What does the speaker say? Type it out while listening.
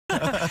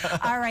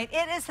All right,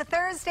 it is a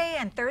Thursday,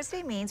 and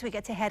Thursday means we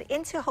get to head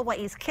into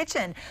Hawaii's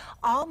kitchen.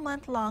 All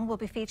month long, we'll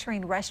be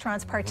featuring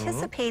restaurants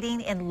participating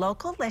in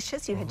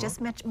Localicious. You had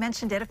just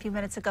mentioned it a few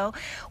minutes ago.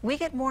 We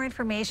get more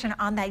information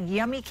on that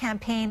yummy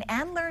campaign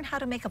and learn how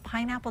to make a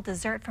pineapple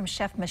dessert from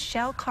Chef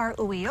Michelle Carr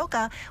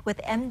Ueoka with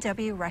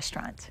MW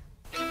Restaurant.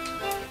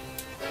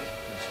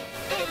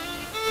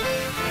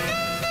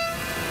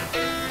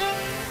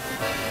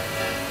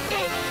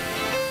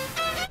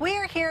 We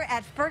are here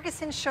at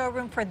Ferguson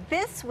Showroom for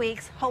this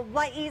week's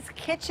Hawaii's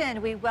Kitchen.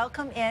 We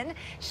welcome in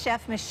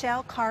Chef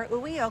Michelle Carr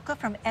Ueoka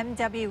from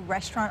MW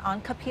Restaurant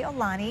on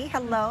Kapi'olani.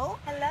 Hello.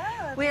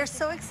 Hello. We are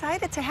so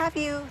excited to have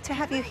you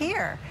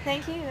here.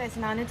 Thank you. It's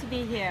an honor to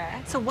be here.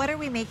 So what are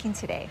we making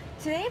today?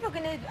 Today we're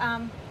going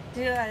to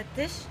do a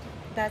dish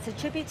that's a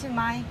tribute to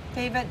my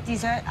favorite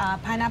dessert,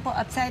 pineapple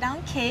upside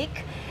down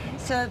cake.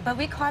 But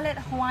we call it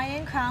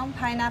Hawaiian Crown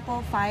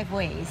Pineapple 5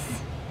 Ways.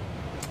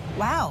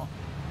 Wow.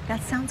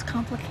 That sounds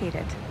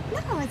complicated.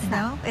 No, it's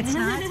not. No, it's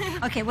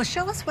not? Okay, well,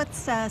 show us what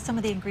some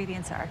of the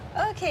ingredients are.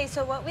 Okay,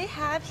 so what we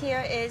have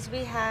here is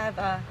we have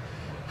a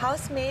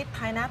house-made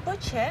pineapple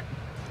chip.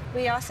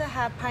 We also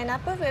have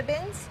pineapple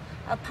ribbons,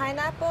 a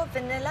pineapple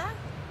vanilla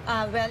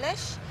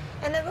relish,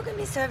 and then we're going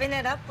to be serving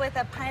it up with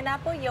a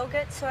pineapple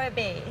yogurt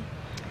sorbet.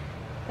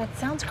 That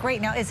sounds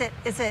great. Now, is it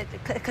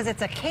because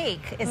it's a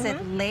cake, is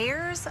it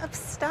layers of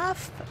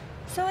stuff?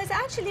 So it's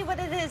actually what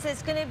it is.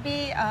 It's going to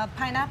be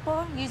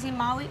pineapple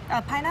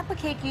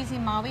cake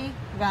using Maui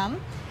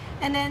rum,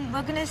 and then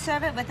we're going to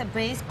serve it with a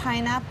braised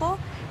pineapple,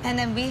 and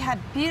then we have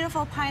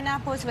beautiful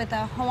pineapples with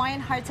a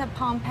Hawaiian Hearts of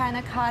Palm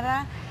panna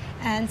cotta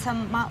and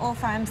some Ma'o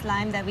Farms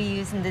lime that we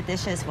use in the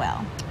dish as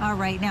well. All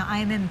right, now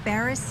I'm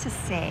embarrassed to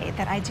say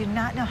that I do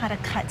not know how to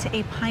cut to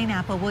a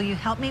pineapple. Will you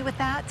help me with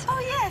that? Oh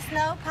yes,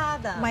 no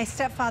problem. My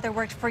stepfather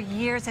worked for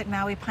years at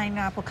Maui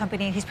Pineapple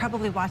Company, and he's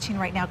probably watching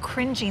right now,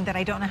 cringing that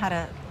I don't know how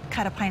to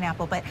cut a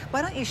pineapple, but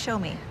why don't you show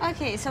me?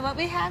 Okay, so what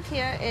we have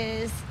here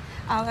is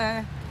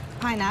our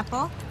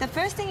pineapple. The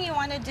first thing you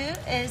want to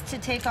do is to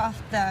take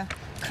off the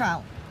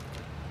crown,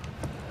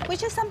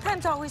 which is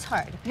sometimes always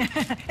hard.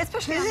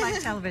 Especially on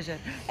live television.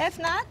 If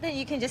not, then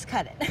you can just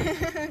cut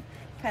it.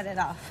 Cut it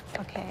off.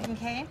 Okay.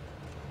 Okay.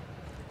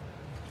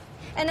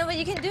 And then what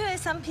you can do is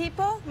some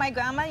people, my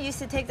grandma used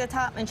to take the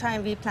top and try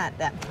and replant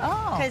them.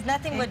 Oh. Because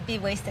nothing would be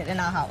wasted in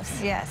our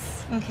house.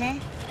 Yes. Okay.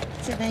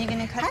 So then you're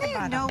going to cut the bottom.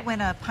 How do you know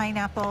when a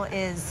pineapple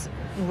is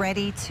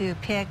ready to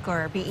pick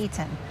or be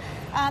eaten?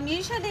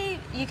 Usually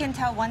you can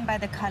tell one by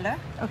the color.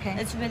 Okay.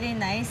 It's really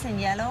nice and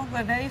yellow.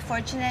 We're very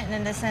fortunate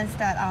in the sense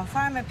that our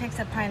farmer picks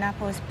up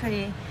pineapples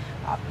pretty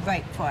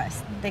ripe for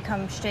us. They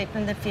come straight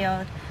from the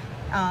field.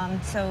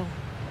 So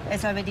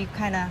it's already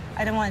kind of,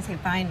 I don't want to say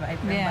vine ripe,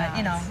 but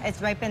you know,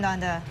 it's ripened on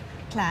the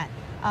plant.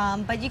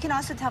 But you can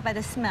also tell by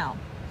the smell.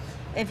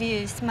 If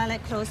you smell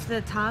it close to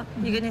the top,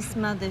 you're going to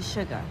smell the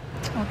sugar.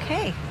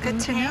 Okay, good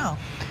to know.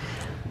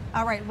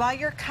 All right, while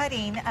you're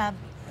cutting,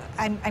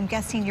 I'm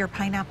guessing your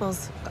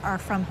pineapples are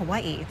from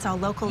Hawaii. It's all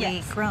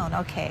locally grown.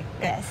 Okay.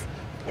 Yes.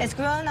 It's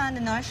grown on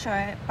the North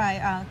Shore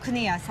by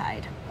Kunia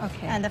side.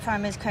 Okay. And the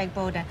farmer is Craig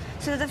Bowden.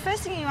 So the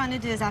first thing you want to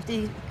do is after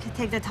you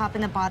take the top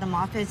and the bottom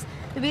off is,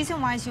 the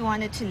reason why is you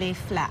want it to lay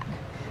flat.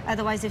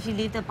 Otherwise, if you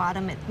leave the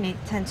bottom, it may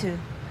tend to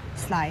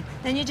slide.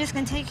 Then you're just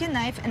going to take your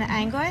knife and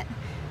angle it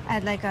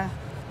at like a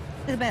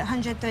little bit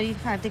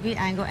 135-degree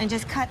angle and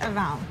just cut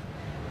around.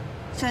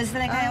 So it's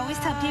like I always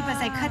tell people,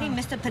 it's like cutting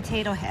Mr.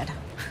 Potato Head.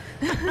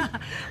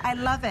 I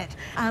love it.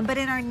 But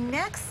in our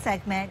next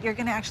segment, you're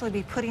going to actually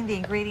be putting the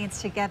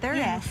ingredients together.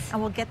 Yes.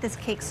 And we'll get this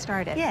cake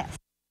started. Yes.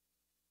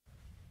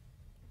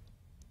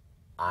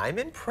 I'm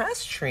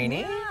impressed,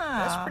 Trini.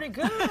 That's pretty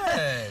good.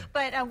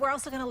 But we're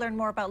also going to learn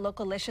more about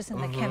Localicious in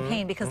the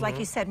campaign because, like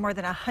you said, more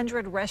than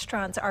 100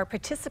 restaurants are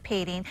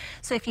participating.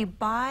 So if you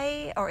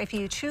buy or if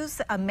you choose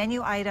a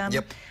menu item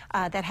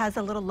that has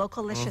a little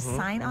Localicious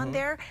sign on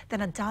there, then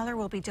 $1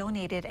 will be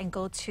donated and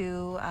go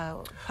to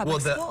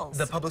public schools.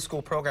 The public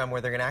school program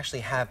where they're going to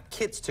actually have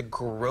kids to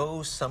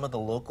grow some of the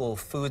local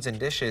foods and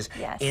dishes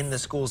in the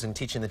schools and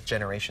teaching the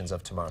generations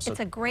of tomorrow. So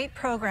it's a great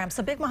program.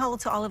 So big mahalo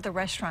to all of the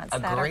restaurants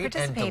that are participating.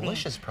 A great and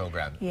delicious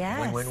program. Yes.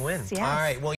 Win-win-win. Yes. All right. Well.